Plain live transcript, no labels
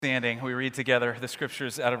Standing, we read together the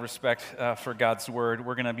scriptures out of respect for God's word.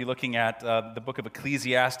 We're going to be looking at the book of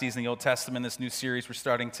Ecclesiastes in the Old Testament. This new series we're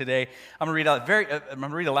starting today. I'm going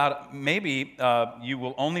to read aloud. Maybe you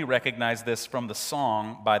will only recognize this from the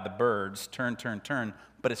song by the Byrds, "Turn, Turn, Turn,"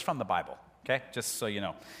 but it's from the Bible. Okay, just so you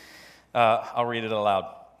know. I'll read it aloud.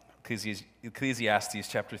 Ecclesiastes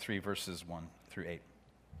chapter 3, verses 1 through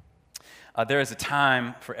 8. There is a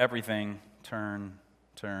time for everything. Turn,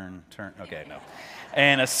 turn, turn. Okay, no.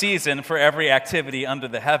 And a season for every activity under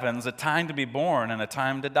the heavens, a time to be born and a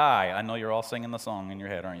time to die. I know you're all singing the song in your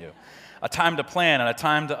head, aren't you? A time to plant and a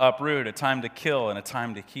time to uproot, a time to kill and a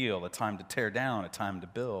time to heal, a time to tear down, a time to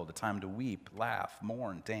build, a time to weep, laugh,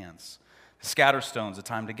 mourn, dance. Scatter stones, a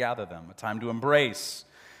time to gather them, a time to embrace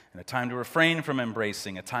and a time to refrain from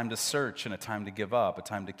embracing, a time to search and a time to give up, a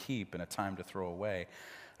time to keep and a time to throw away.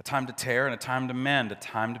 A time to tear and a time to mend, a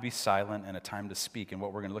time to be silent and a time to speak. And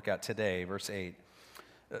what we're going to look at today, verse 8.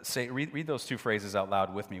 Read those two phrases out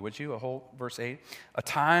loud with me, would you? A whole verse 8. A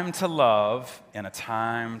time to love and a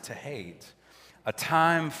time to hate. A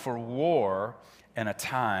time for war and a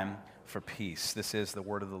time for peace. This is the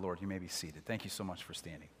word of the Lord. You may be seated. Thank you so much for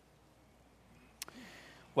standing.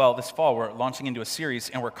 Well, this fall we're launching into a series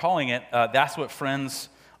and we're calling it That's What Friends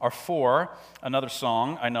Are For. Another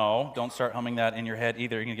song, I know. Don't start humming that in your head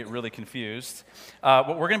either. You're going to get really confused. But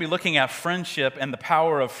we're going to be looking at friendship and the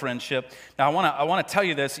power of friendship. Now, I want to tell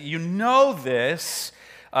you this. You know this,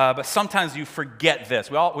 but sometimes you forget this.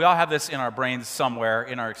 We all have this in our brains somewhere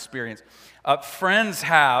in our experience. Friends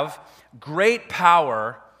have great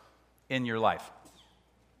power in your life.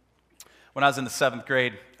 When I was in the 7th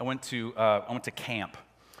grade, I went to camp.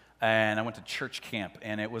 And I went to church camp,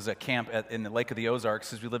 and it was a camp in the Lake of the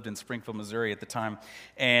Ozarks, because we lived in Springfield, Missouri at the time.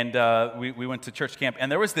 And we went to church camp,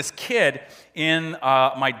 and there was this kid in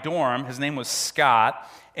my dorm. His name was Scott,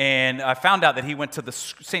 and I found out that he went to the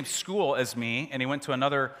same school as me, and he went to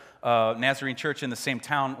another Nazarene church in the same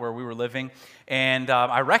town where we were living. And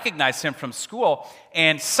I recognized him from school,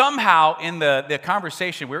 and somehow in the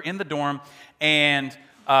conversation, we were in the dorm, and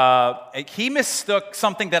he mistook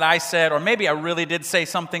something that I said, or maybe I really did say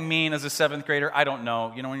something mean as a 7th grader. I don't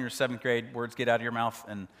know. You know, when you're 7th grade, words get out of your mouth,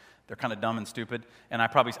 and they're kind of dumb and stupid. And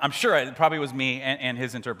I'm sure it probably was me and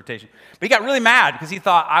his interpretation. But he got really mad because he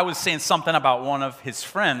thought I was saying something about one of his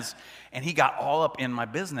friends, and he got all up in my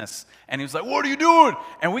business. And he was like, "What are you doing?"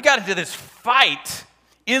 And we got into this fight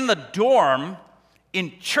in the dorm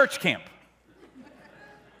in church camp.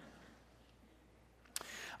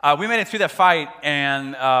 We made it through that fight,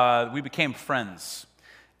 and we became friends.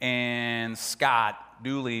 And Scott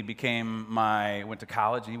Dooley went to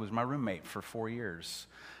college, and he was my roommate for 4 years.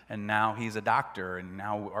 And now he's a doctor, and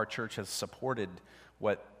now our church has supported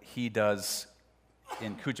what he does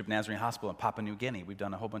in Kujip Nazarene Hospital in Papua New Guinea. We've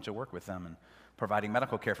done a whole bunch of work with them and providing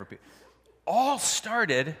medical care for people. All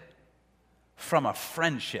started from a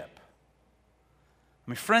friendship. I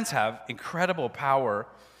mean, friends have incredible power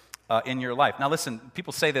in your life. Now listen,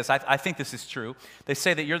 people say this, I think this is true. They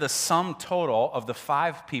say that you're the sum total of the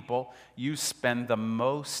 5 people you spend the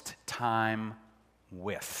most time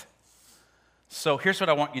with. So here's what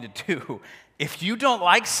I want you to do. If you don't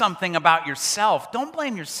like something about yourself, don't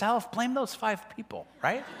blame yourself, blame those 5 people,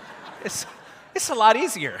 right? It's a lot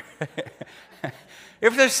easier.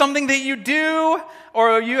 If there's something that you do,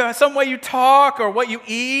 or you have some way you talk, or what you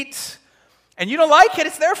eat, and you don't like it,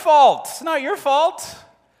 it's their fault. It's not your fault.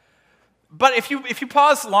 But if you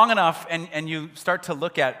pause long enough and you start to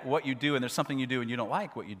look at what you do, and there's something you do and you don't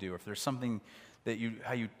like what you do, or if there's something that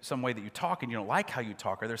some way that you talk and you don't like how you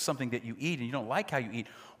talk, or there's something that you eat and you don't like how you eat,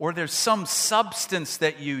 or there's some substance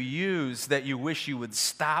that you use that you wish you would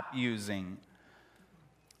stop using,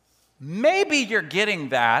 maybe you're getting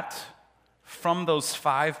that from those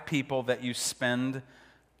 5 people that you spend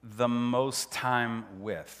the most time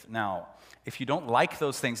with. Now, if you don't like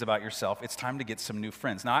those things about yourself, it's time to get some new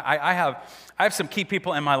friends. Now, I have some key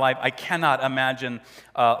people in my life I cannot imagine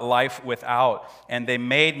life without, and they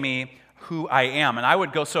made me who I am. And I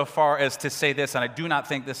would go so far as to say this, and I do not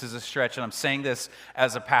think this is a stretch, and I'm saying this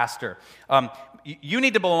as a pastor. You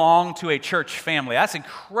need to belong to a church family. That's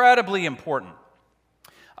incredibly important.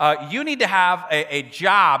 You need to have a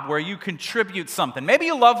job where you contribute something. Maybe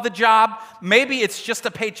you love the job. Maybe it's just a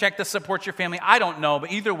paycheck to support your family. I don't know.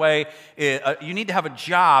 But either way, you need to have a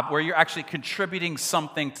job where you're actually contributing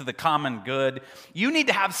something to the common good. You need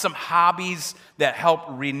to have some hobbies that help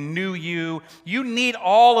renew you. You need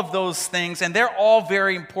all of those things, and they're all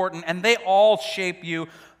very important, and they all shape you.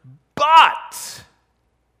 But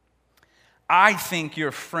I think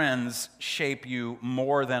your friends shape you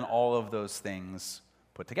more than all of those things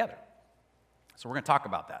put together. So we're going to talk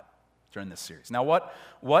about that. during this series. Now,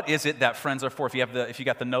 what is it that friends are for? If you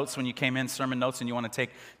got the notes when you came in, sermon notes, and you want to take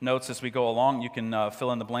notes as we go along, you can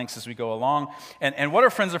fill in the blanks as we go along. And what are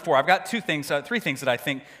friends are for? I've got three things that I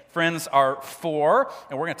think friends are for,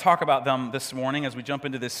 and we're going to talk about them this morning as we jump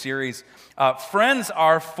into this series. Friends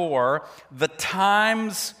are for the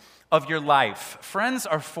times of your life. Friends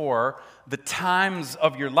are for the times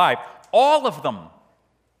of your life. All of them.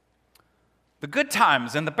 The good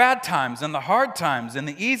times and the bad times and the hard times and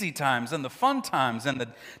the easy times and the fun times and the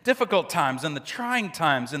difficult times and the trying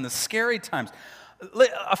times and the scary times.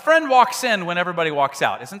 A friend walks in when everybody walks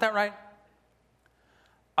out. Isn't that right?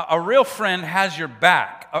 A real friend has your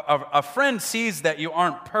back. A friend sees that you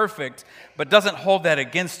aren't perfect but doesn't hold that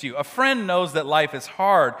against you. A friend knows that life is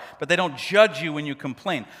hard but they don't judge you when you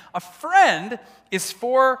complain. A friend is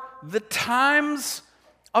for the times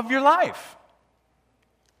of your life.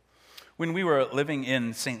 When we were living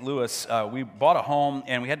in St. Louis, we bought a home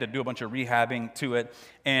and we had to do a bunch of rehabbing to it,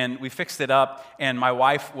 and we fixed it up, and my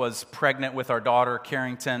wife was pregnant with our daughter,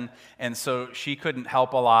 Carrington, and so she couldn't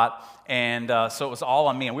help a lot, and so it was all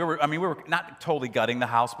on me. And we were not totally gutting the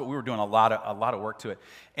house, but we were doing a lot of work to it.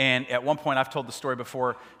 And at one point, I've told the story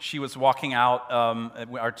before, she was walking out,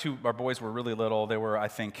 our boys were really little. They were, I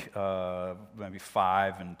think, maybe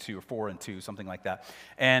 5 and 2 or 4 and 2, something like that.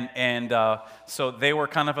 And so they were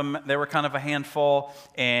kind of a handful,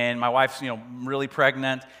 and my wife's, really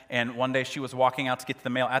pregnant, and one day she was walking out to get to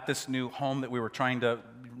the mail at this new home that we were trying to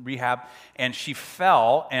rehab, and she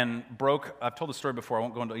fell and broke, I've told the story before, I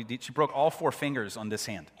won't go into detail, she broke all 4 fingers on this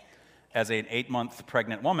hand as an 8-month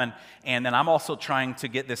pregnant woman, and then I'm also trying to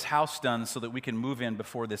get this house done so that we can move in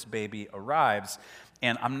before this baby arrives.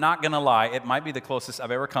 And I'm not going to lie, it might be the closest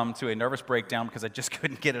I've ever come to a nervous breakdown because I just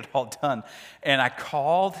couldn't get it all done. And I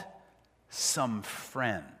called some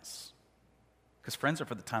friends, because friends are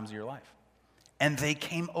for the times of your life. And they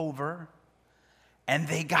came over, and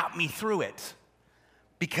they got me through it,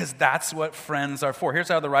 because that's what friends are for. Here's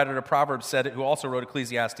how the writer of Proverbs said it, who also wrote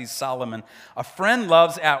Ecclesiastes, Solomon. A friend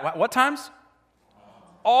loves at what times?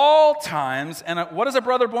 All times. And what is a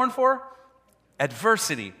brother born for?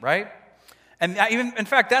 Adversity, right? And even, in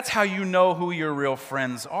fact, that's how you know who your real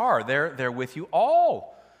friends are. They're with you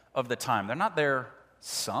all of the time. They're not there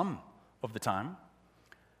some of the time.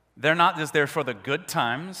 They're not just there for the good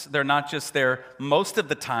times. They're not just there most of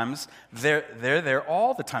the times. They're there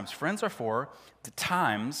all the times. Friends are for the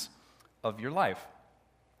times of your life.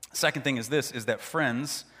 Second thing is that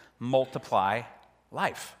friends multiply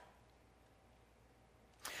life.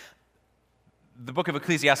 The book of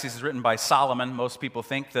Ecclesiastes is written by Solomon. Most people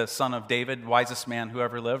think the son of David, wisest man who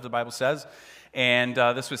ever lived, the Bible says. And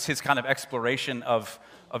this was his kind of exploration of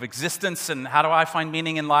existence and how do I find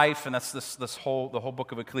meaning in life, and that's the whole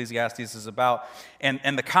book of Ecclesiastes is about.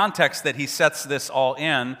 And the context that he sets this all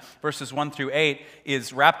in, verses 1 through 8,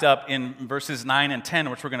 is wrapped up in verses 9 and 10,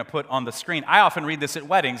 which we're going to put on the screen. I often read this at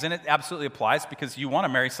weddings, and it absolutely applies because you want to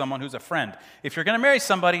marry someone who's a friend. If you're going to marry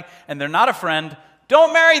somebody and they're not a friend,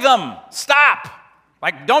 don't marry them. Stop.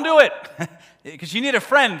 Don't do it, because you need a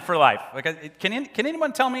friend for life. Can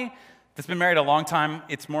anyone tell me that's been married a long time,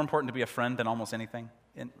 it's more important to be a friend than almost anything?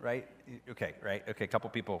 Right? Okay, right? Okay, a couple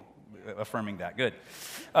people affirming that. Good.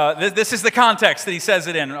 This is the context that he says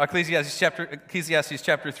it in. Ecclesiastes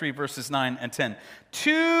chapter 3, verses 9 and 10.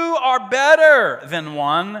 2 are better than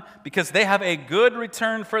 1 because they have a good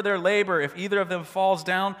return for their labor. If either of them falls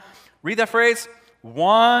down, read that phrase,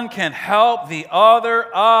 one can help the other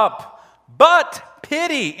up. But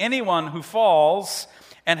pity anyone who falls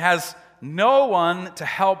and has no one to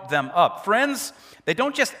help them up. Friends, they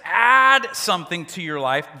don't just add something to your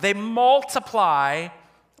life, they multiply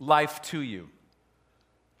life to you.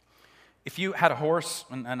 If you had a horse,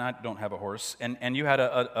 and I don't have a horse, and you had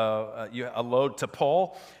a load to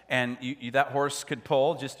pull, and that horse could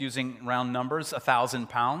pull, just using round numbers, 1,000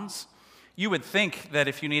 pounds, you would think that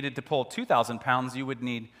if you needed to pull 2,000 pounds, you would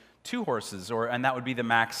need 2 horses, and that would be the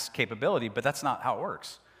max capability, but that's not how it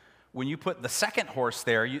works. When you put the second horse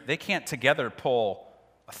there, they can't together pull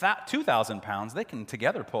 2,000 pounds. They can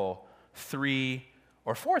together pull 3,000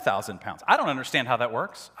 or 4,000 pounds. I don't understand how that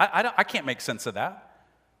works. I can't make sense of that.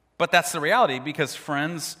 But that's the reality, because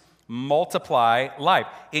friends multiply life.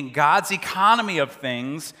 In God's economy of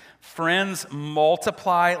things, friends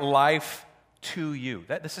multiply life to you.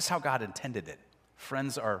 This is how God intended it.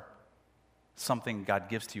 Friends are something God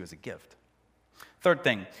gives to you as a gift. Third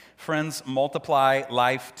thing, friends multiply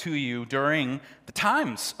life to you during the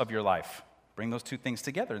times of your life. Bring those two things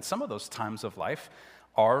together. And some of those times of life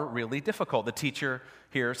are really difficult. The teacher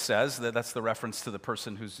here says that's the reference to the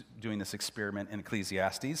person who's doing this experiment in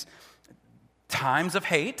Ecclesiastes. Times of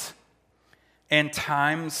hate and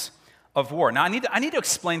times of war. Now, I need to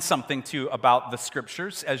explain something to you about the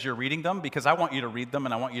scriptures as you're reading them, because I want you to read them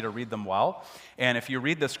and I want you to read them well. And if you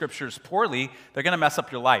read the scriptures poorly, they're going to mess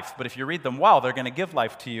up your life. But if you read them well, they're going to give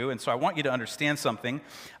life to you. And so I want you to understand something.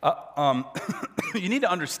 You need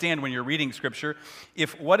to understand when you're reading scripture,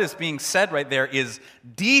 if what is being said right there is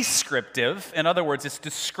descriptive, in other words, it's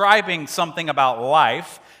describing something about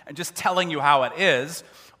life and just telling you how it is,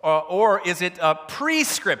 or is it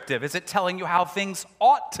prescriptive? Is it telling you how things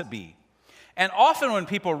ought to be? And often when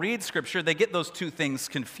people read Scripture, they get those two things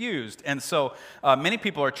confused. And so many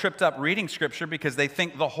people are tripped up reading Scripture because they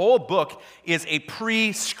think the whole book is a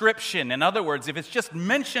prescription. In other words, if it's just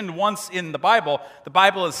mentioned once in the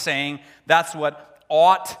Bible is saying that's what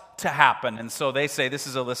ought to happen. And so they say this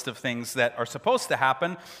is a list of things that are supposed to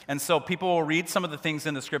happen. And so people will read some of the things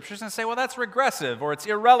in the Scriptures and say, well, that's regressive, or it's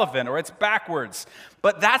irrelevant, or it's backwards.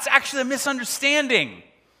 But that's actually a misunderstanding.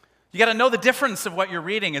 You got to know the difference of what you're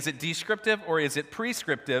reading. Is it descriptive or is it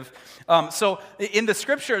prescriptive? So in the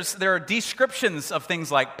scriptures, there are descriptions of things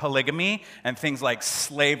like polygamy and things like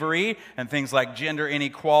slavery and things like gender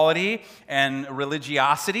inequality and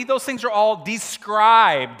religiosity. Those things are all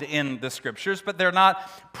described in the scriptures, but they're not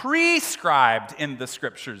prescribed in the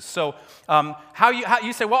scriptures. So how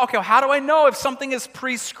you say, well, okay, how do I know if something is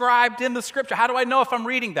prescribed in the scripture? How do I know if I'm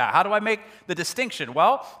reading that? How do I make the distinction?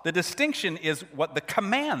 Well, the distinction is what the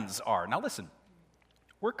commands are. Now listen,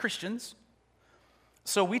 we're Christians,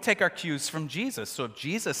 so we take our cues from Jesus. So if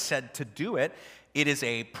Jesus said to do it, it is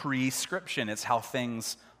a prescription. It's how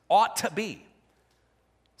things ought to be.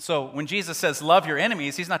 So when Jesus says love your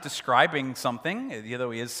enemies, he's not describing something,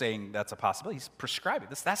 though he is saying that's a possibility. He's prescribing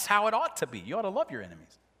this. That's how it ought to be. You ought to love your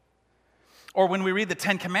enemies. Or when we read the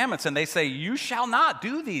Ten Commandments and they say, you shall not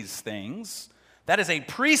do these things, that is a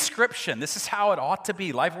prescription. This is how it ought to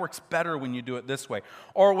be. Life works better when you do it this way.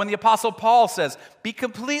 Or when the Apostle Paul says, be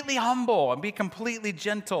completely humble and be completely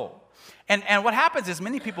gentle. And what happens is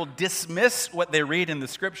many people dismiss what they read in the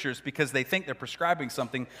scriptures because they think they're prescribing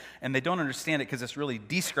something and they don't understand it because it's really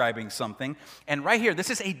describing something. And right here, this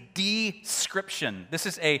is a description. This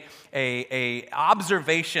is a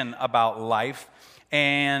observation about life.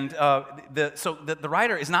 And the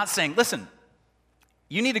writer is not saying, listen,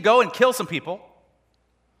 you need to go and kill some people.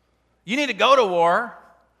 You need to go to war.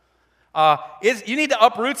 You need to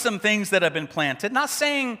uproot some things that have been planted. Not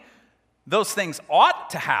saying those things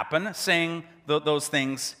ought to happen, saying those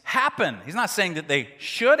things happen. He's not saying that they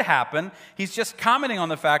should happen. He's just commenting on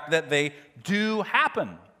the fact that they do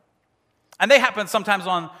happen. And they happen sometimes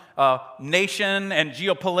on nation and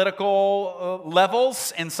geopolitical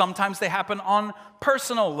levels, and sometimes they happen on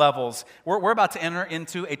personal levels. We're about to enter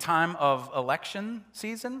into a time of election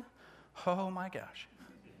season. Oh my gosh.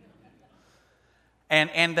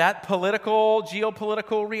 And that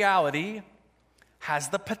geopolitical reality has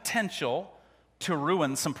the potential to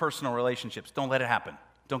ruin some personal relationships. Don't let it happen.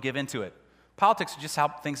 Don't give into it. Politics is just how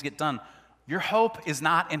things get done. Your hope is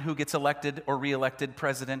not in who gets elected or reelected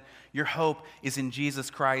president. Your hope is in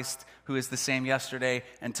Jesus Christ, who is the same yesterday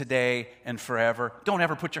and today and forever. Don't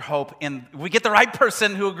ever put your hope in, we get the right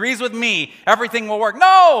person who agrees with me, everything will work.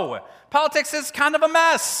 No! Politics is kind of a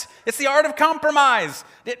mess. It's the art of compromise.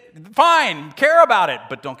 Fine, care about it,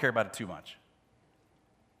 but don't care about it too much.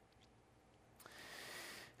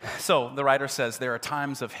 So the writer says there are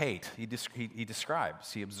times of hate. He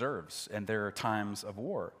describes, he observes, and there are times of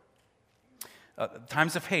war.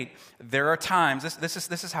 Times of hate. There are times,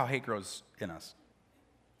 this is how hate grows in us.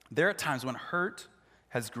 There are times when hurt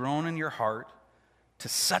has grown in your heart to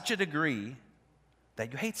such a degree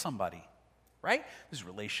that you hate somebody, right? There's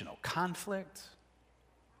relational conflict.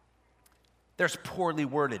 There's poorly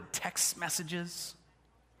worded text messages.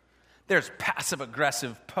 There's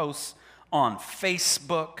passive-aggressive posts on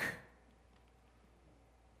Facebook.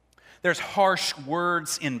 There's harsh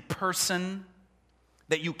words in person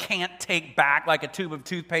that you can't take back, like a tube of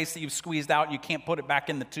toothpaste that you've squeezed out and you can't put it back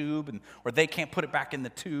in the tube, or they can't put it back in the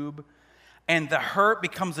tube. And the hurt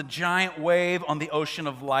becomes a giant wave on the ocean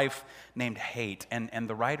of life named hate. And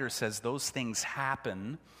the writer says those things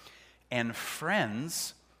happen, and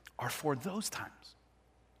friends are for those times.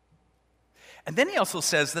 And then he also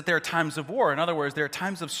says that there are times of war. In other words, there are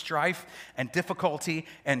times of strife and difficulty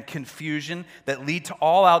and confusion that lead to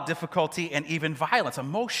all-out difficulty and even violence,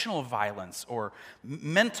 emotional violence or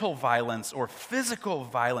mental violence or physical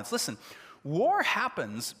violence. Listen, war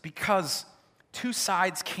happens because two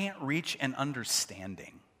sides can't reach an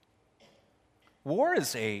understanding. War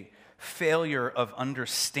is a failure of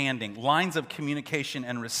understanding. Lines of communication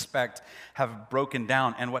and respect have broken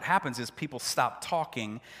down, and what happens is people stop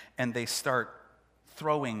talking and they start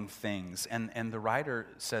throwing things, and the writer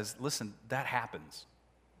says, listen, that happens.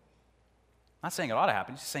 Not saying it ought to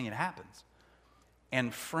happen, just saying it happens.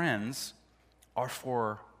 And friends are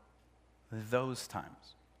for those times.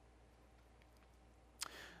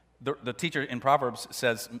 The teacher in Proverbs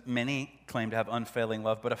says, many claim to have unfailing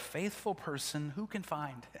love, but a faithful person, who can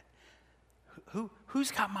find?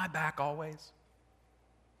 Who's got my back always?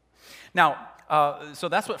 Now, so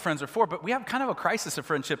that's what friends are for, but we have kind of a crisis of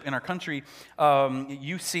friendship in our country.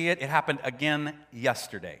 You see it. It happened again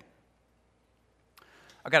yesterday.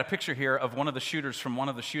 I've got a picture here of one of the shooters from one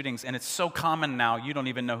of the shootings, and it's so common now, you don't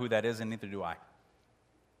even know who that is, and neither do I.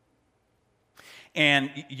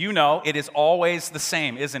 And you know, it is always the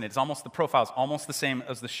same, isn't it? It's almost, the profile's almost the same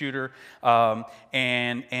as the shooter.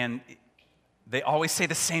 And they always say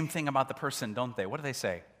the same thing about the person, don't they? What do they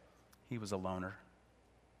say? He was a loner.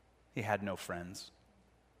 He had no friends.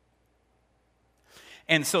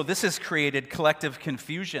 And so this has created collective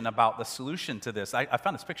confusion about the solution to this. I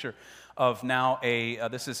found this picture of now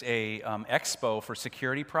this is a expo for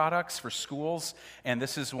security products for schools, and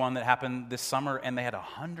this is one that happened this summer, and they had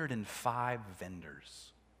 105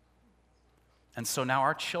 vendors. And so now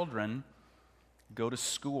our children go to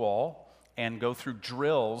school and go through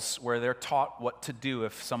drills where they're taught what to do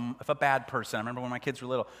if a bad person, I remember when my kids were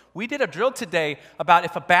little, we did a drill today about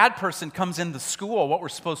if a bad person comes into school, what we're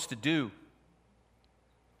supposed to do.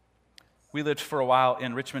 We lived for a while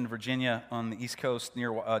in Richmond, Virginia, on the East Coast,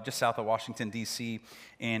 near just south of Washington, D.C.,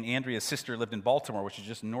 and Andrea's sister lived in Baltimore, which is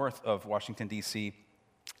just north of Washington, D.C.,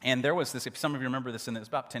 and there was this, if some of you remember this, and it was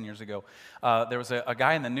about 10 years ago, there was a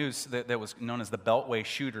guy in the news that was known as the Beltway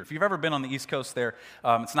Shooter. If you've ever been on the East Coast there,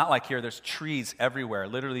 it's not like here. There's trees everywhere.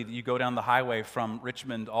 Literally, you go down the highway from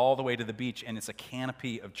Richmond all the way to the beach, and it's a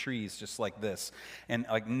canopy of trees just like this, and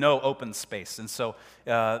like no open space. And so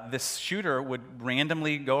this shooter would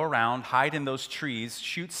randomly go around, hide in those trees,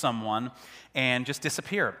 shoot someone, and just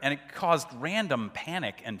disappear. And it caused random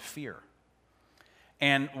panic and fear.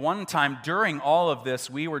 And one time during all of this,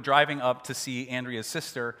 we were driving up to see Andrea's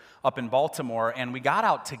sister up in Baltimore, and we got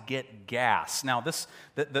out to get gas. Now, this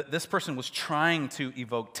person was trying to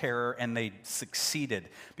evoke terror, and they succeeded.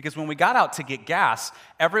 Because when we got out to get gas,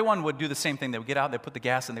 everyone would do the same thing. They would get out, they'd put the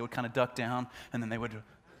gas, and they would kind of duck down, and then they would...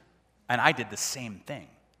 And I did the same thing.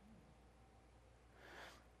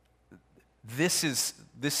 This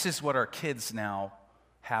is what our kids now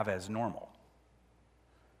have as normal.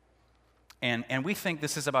 And we think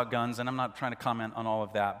this is about guns, and I'm not trying to comment on all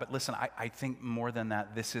of that, but listen, I think more than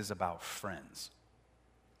that, this is about friends.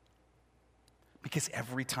 Because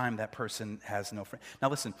every time that person has no friend. Now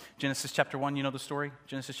listen, Genesis chapter 1, you know the story?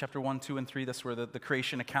 Genesis chapter 1, 2, and 3, that's where the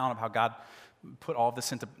creation account of how God put all of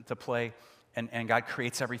this into play. And God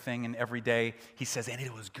creates everything, and every day He says, and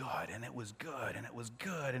it was good, and it was good, and it was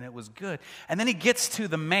good, and it was good. And then He gets to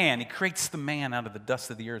the man. He creates the man out of the dust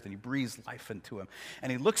of the earth, and He breathes life into him.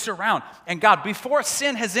 And He looks around, and God, before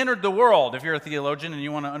sin has entered the world, if you're a theologian and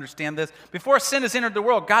you want to understand this, before sin has entered the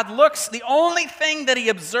world, God looks, the only thing that He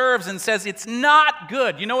observes and says, it's not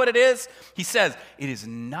good. You know what it is? He says, it is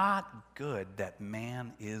not good that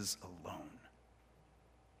man is alone.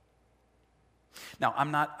 Now,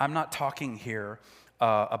 I'm not talking here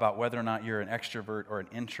about whether or not you're an extrovert or an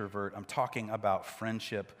introvert. I'm talking about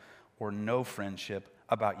friendship or no friendship,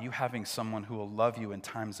 about you having someone who will love you in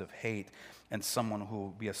times of hate and someone who will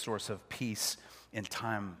be a source of peace in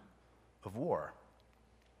time of war.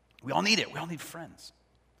 We all need it. We all need friends.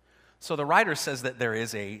 So the writer says that there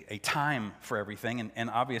is a time for everything, and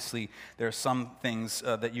obviously there are some things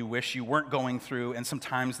that you wish you weren't going through, and some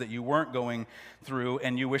times that you weren't going through,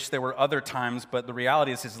 and you wish there were other times, but the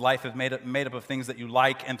reality is his life is made up of things that you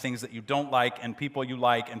like and things that you don't like, and people you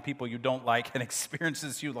like and people you don't like, and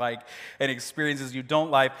experiences you like and experiences you don't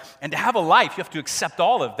like. And to have a life, you have to accept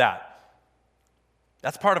all of that.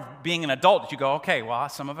 That's part of being an adult. You go, okay, well,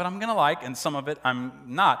 some of it I'm going to like, and some of it I'm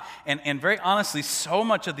not. And very honestly, so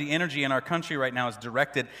much of the energy in our country right now is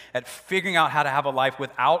directed at figuring out how to have a life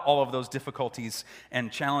without all of those difficulties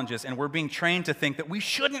and challenges. And we're being trained to think that we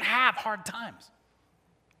shouldn't have hard times.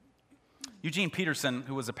 Eugene Peterson,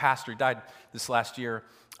 who was a pastor, he died this last year.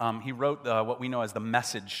 He wrote what we know as the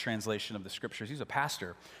Message translation of the Scriptures. He was a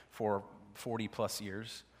pastor for 40 plus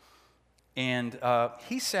years. And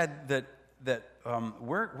he said that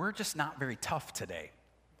we're just not very tough today.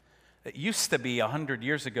 It used to be 100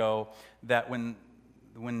 years ago that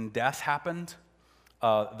when death happened,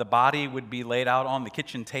 the body would be laid out on the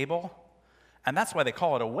kitchen table, and that's why they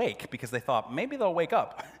call it a wake, because they thought maybe they'll wake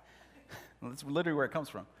up. That's literally where it comes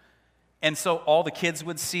from. And so all the kids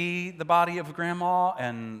would see the body of grandma,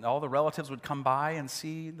 and all the relatives would come by and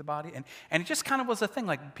see the body, and it just kind of was a thing,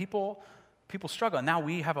 like people struggle. And now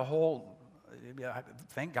we have a whole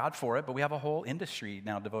thank God for it, but we have a whole industry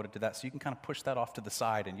now devoted to that, so you can kind of push that off to the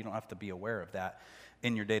side, and you don't have to be aware of that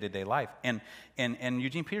in your day-to-day life. And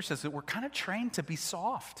Eugene Peterson says that we're kind of trained to be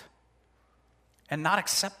soft and not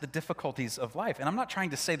accept the difficulties of life. And I'm not trying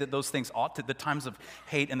to say that those things the times of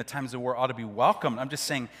hate and the times of war ought to be welcomed. I'm just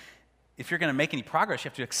saying, if you're going to make any progress, you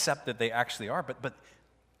have to accept that they actually are. But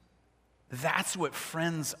that's what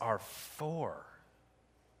friends are for,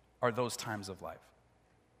 are those times of life.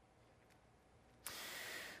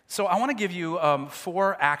 So I want to give you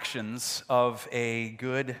 4 actions of a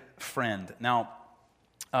good friend. Now,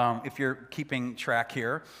 if you're keeping track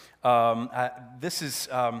here, this is...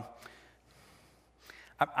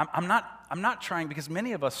 I'm not trying, because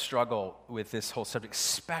many of us struggle with this whole subject,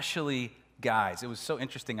 especially guys. It was so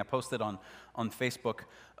interesting. I posted on Facebook,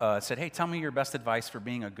 said, hey, tell me your best advice for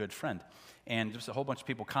being a good friend. And just a whole bunch of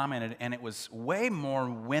people commented, and it was way more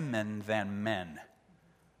women than men.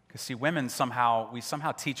 Because see, we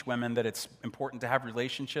somehow teach women that it's important to have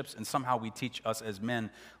relationships, and somehow we teach us as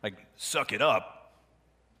men, like, suck it up.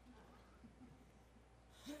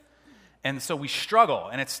 And so we struggle,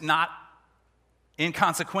 and it's not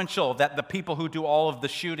inconsequential that the people who do all of the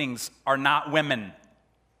shootings are not women.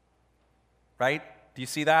 Right? Do you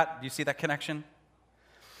see that? Do you see that connection?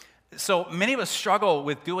 So many of us struggle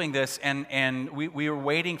with doing this, and we are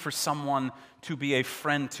waiting for someone to be a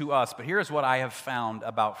friend to us. But here's what I have found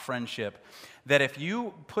about friendship, that if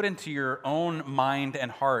you put into your own mind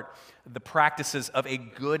and heart the practices of a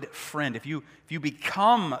good friend, if you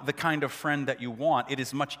become the kind of friend that you want, it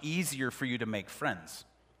is much easier for you to make friends.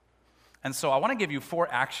 And so I want to give you 4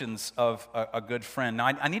 actions of a good friend.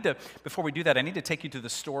 Now, before we do that, I need to take you to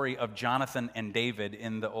the story of Jonathan and David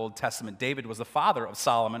in the Old Testament. David was the father of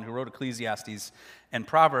Solomon, who wrote Ecclesiastes and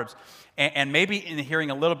Proverbs. And maybe in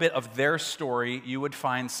hearing a little bit of their story, you would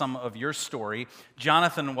find some of your story.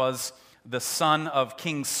 Jonathan was the son of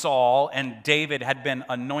King Saul, and David had been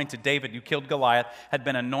anointed. David, who killed Goliath, had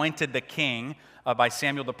been anointed the king by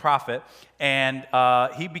Samuel the prophet, and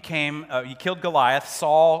he killed Goliath.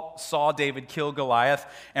 Saul saw David kill Goliath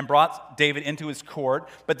and brought David into his court,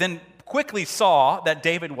 but then quickly saw that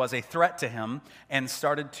David was a threat to him and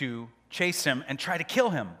started to chase him and try to kill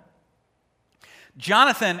him.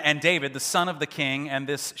 Jonathan and David, the son of the king, and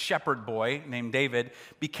this shepherd boy named David,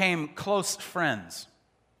 became close friends.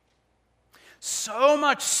 So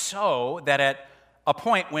much so that at a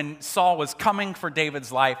point when Saul was coming for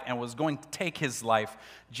David's life and was going to take his life,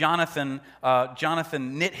 Jonathan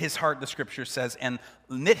knit his heart, the scripture says, and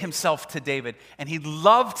knit himself to David. And he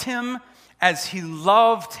loved him as he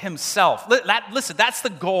loved himself. Listen, that's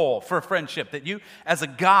the goal for friendship, that you, as a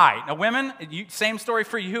guy, now women, same story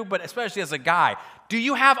for you, but especially as a guy, do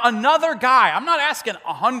you have another guy? I'm not asking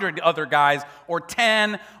 100 other guys or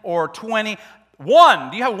 10 or 20.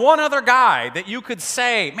 Do you have one other guy that you could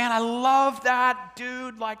say, man, I love that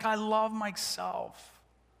dude like I love myself?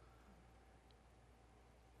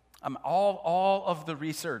 All of the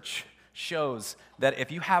research shows that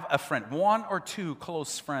if you have a friend, 1 or 2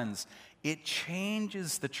 close friends, it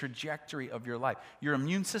changes the trajectory of your life. Your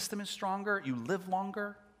immune system is stronger, you live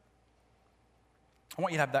longer. I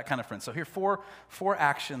want you to have that kind of friend. So here are 4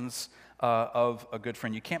 actions of a good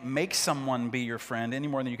friend. You can't make someone be your friend any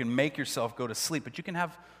more than you can make yourself go to sleep, but you can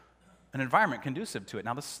have an environment conducive to it.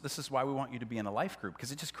 Now, this is why we want you to be in a life group,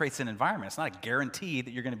 because it just creates an environment. It's not a guarantee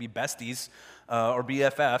that you're going to be besties or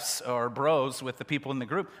BFFs or bros with the people in the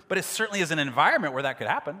group, but it certainly is an environment where that could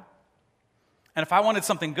happen. And if I wanted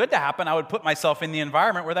something good to happen, I would put myself in the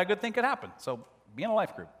environment where that good thing could happen. So be in a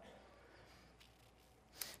life group.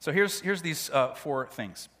 So here's these 4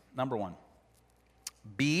 things. Number 1,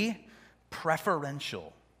 be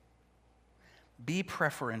preferential. Be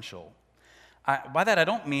preferential. By that, I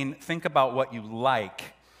don't mean think about what you like.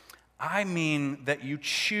 I mean that you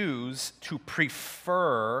choose to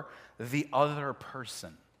prefer the other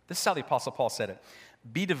person. This is how the Apostle Paul said it.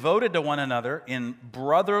 Be devoted to one another in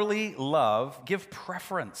brotherly love. Give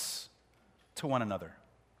preference to one another.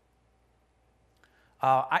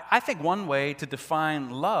 I think one way to define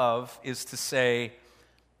love is to say,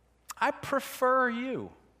 I prefer you.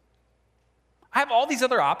 I have all these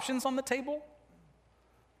other options on the table,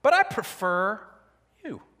 but I prefer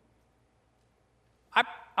you.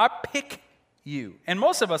 I pick you. And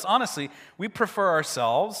most of us, honestly, we prefer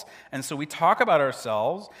ourselves, and so we talk about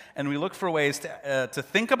ourselves, and we look for ways to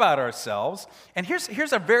think about ourselves. And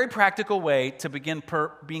here's a very practical way to begin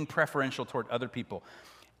being preferential toward other people.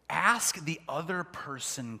 Ask the other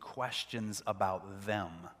person questions about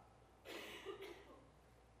them.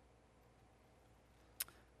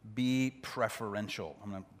 Be preferential.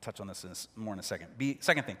 I'm going to touch on this more in a second.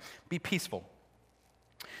 Second thing, be peaceful.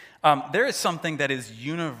 There is something that is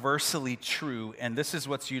universally true, and this is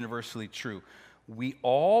what's universally true. We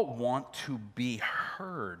all want to be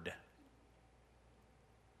heard.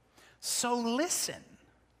 So listen.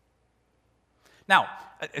 Now,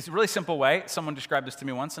 it's a really simple way. Someone described this to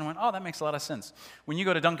me once, and I went, oh, that makes a lot of sense. When you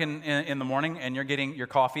go to Dunkin' in the morning, and you're getting your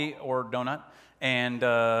coffee or donut, and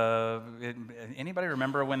anybody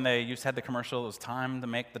remember when they used to have the commercial, it was time to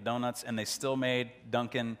make the donuts, and they still made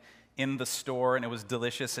Dunkin' in the store, and it was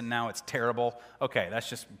delicious, and now it's terrible? Okay, that's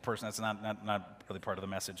just that's not really part of the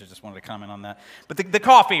message. I just wanted to comment on that. But the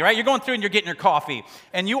coffee, right? You're going through and you're getting your coffee,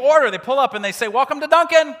 and you order, they pull up, and they say, welcome to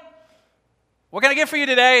Dunkin'. What can I get for you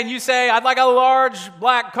today? And you say, I'd like a large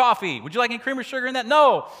black coffee. Would you like any cream or sugar in that?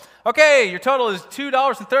 No. Okay, your total is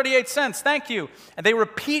 $2.38. Thank you. And they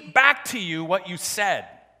repeat back to you what you said.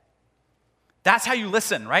 That's how you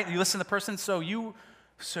listen, right? You listen to the person, so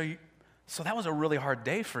that was a really hard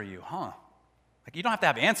day for you, huh? Like, you don't have to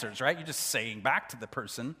have answers, right? You're just saying back to the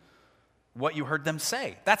person what you heard them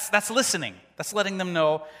say. That's listening. That's letting them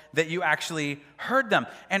know that you actually heard them.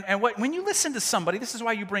 And when you listen to somebody, this is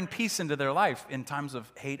why you bring peace into their life in times of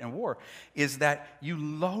hate and war, is that you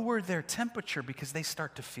lower their temperature because they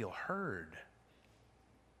start to feel heard.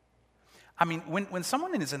 I mean, when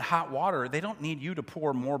someone is in hot water, they don't need you to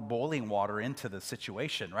pour more boiling water into the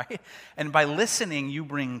situation, right? And by listening, you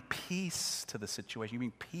bring peace to the situation. You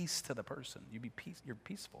bring peace to the person. You're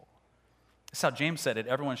peaceful. That's how James said it.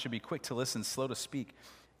 Everyone should be quick to listen, slow to speak,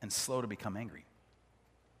 and slow to become angry.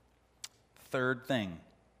 Third thing,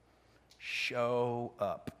 show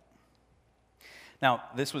up. Now,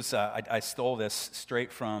 this was, I stole this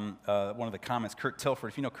straight from one of the comments, Kurt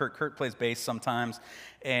Tilford. If you know Kurt plays bass sometimes,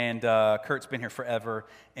 and Kurt's been here forever.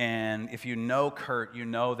 And if you know Kurt, you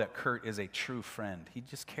know that Kurt is a true friend. He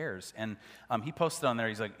just cares. And he posted on there,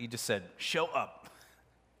 he just said, show up.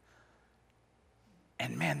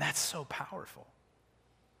 And man, that's so powerful.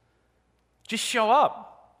 Just show up.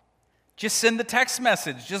 Just send the text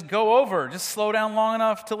message. Just go over. Just slow down long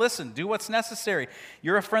enough to listen. Do what's necessary.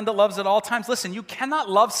 You're a friend that loves at all times. Listen, you cannot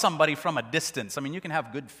love somebody from a distance. I mean, you can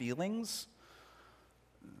have good feelings,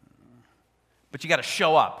 but you got to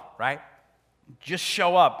show up, right? Just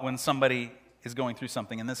show up when somebody is going through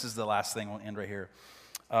something. And this is the last thing. We'll end right here.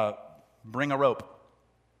 Bring a rope.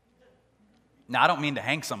 Now, I don't mean to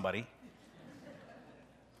hang somebody.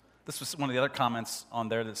 This was one of the other comments on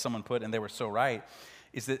there that someone put, and they were so right,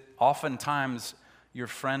 is that oftentimes your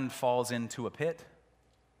friend falls into a pit,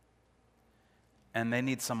 and they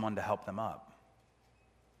need someone to help them up.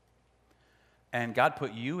 And God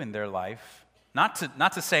put you in their life, not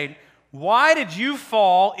to say, why did you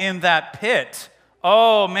fall in that pit?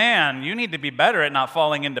 Oh man, you need to be better at not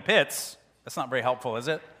falling into pits. That's not very helpful, is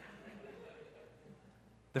it?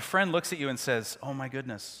 The friend looks at you and says, oh my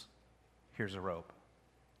goodness, here's a rope.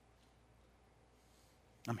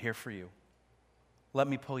 I'm here for you. Let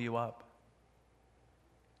me pull you up.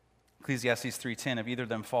 Ecclesiastes 3:10, if either of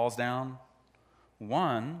them falls down,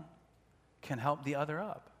 one can help the other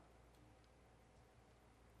up.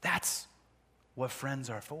 That's what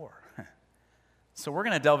friends are for. So we're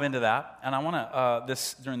going to delve into that, and I want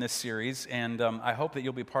to during this series, and I hope that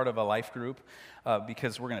you'll be part of a life group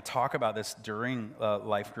because we're going to talk about this during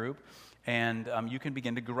life group, and you can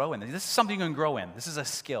begin to grow in this. This is something you can grow in. This is a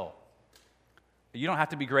skill. You don't have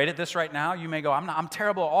to be great at this right now. You may go, I'm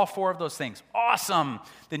terrible at all four of those things. Awesome.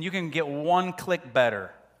 Then you can get one click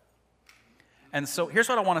better. And so here's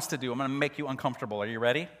what I want us to do. I'm going to make you uncomfortable. Are you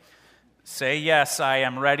ready? Say yes, I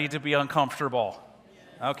am ready to be uncomfortable.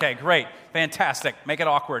 Okay, great. Fantastic. Make it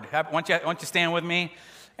awkward. Why don't you stand with me?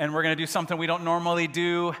 And we're going to do something we don't normally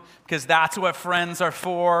do because that's what friends are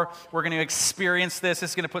for. We're going to experience this.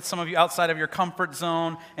 It's going to put some of you outside of your comfort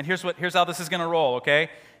zone. And here's how this is going to roll, okay?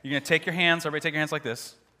 You're going to take your hands, everybody take your hands like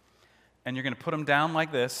this, and you're going to put them down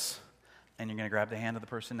like this, and you're going to grab the hand of the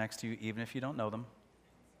person next to you, even if you don't know them.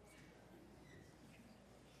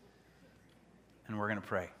 And we're going to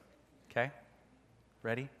pray, okay?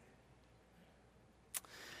 Ready?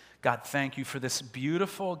 God, thank you for this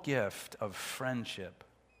beautiful gift of friendship.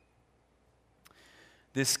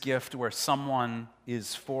 This gift where someone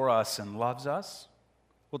is for us and loves us,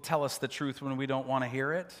 will tell us the truth when we don't want to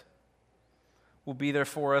hear it, will be there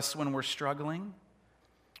for us when we're struggling.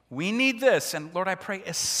 We need this, and Lord, I pray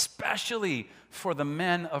especially for the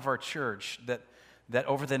men of our church that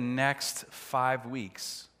over the next 5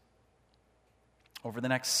 weeks, over the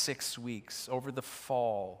next 6 weeks, over the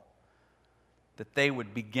fall, that they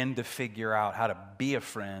would begin to figure out how to be a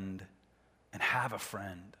friend and have a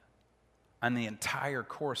friend. And the entire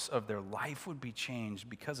course of their life would be changed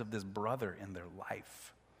because of this brother in their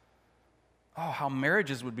life. Oh, how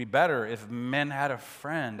marriages would be better if men had a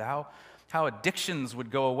friend. How addictions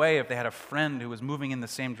would go away if they had a friend who was moving in the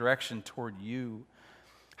same direction toward you.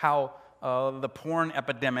 How the porn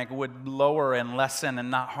epidemic would lower and lessen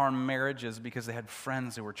and not harm marriages because they had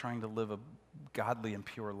friends who were trying to live a godly and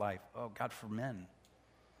pure life. Oh, God, for men.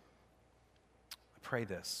 I pray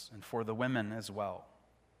this, and for the women as well.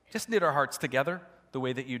 Just knit our hearts together the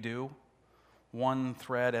way that you do, one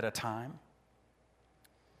thread at a time.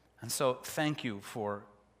 And so thank you for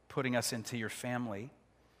putting us into your family,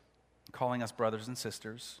 calling us brothers and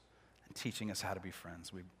sisters, and teaching us how to be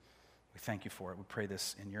friends. We thank you for it. We pray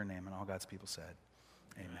this in your name, and all God's people said,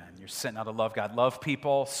 amen. You're sent out to love God, love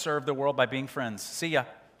people, serve the world by being friends. See ya.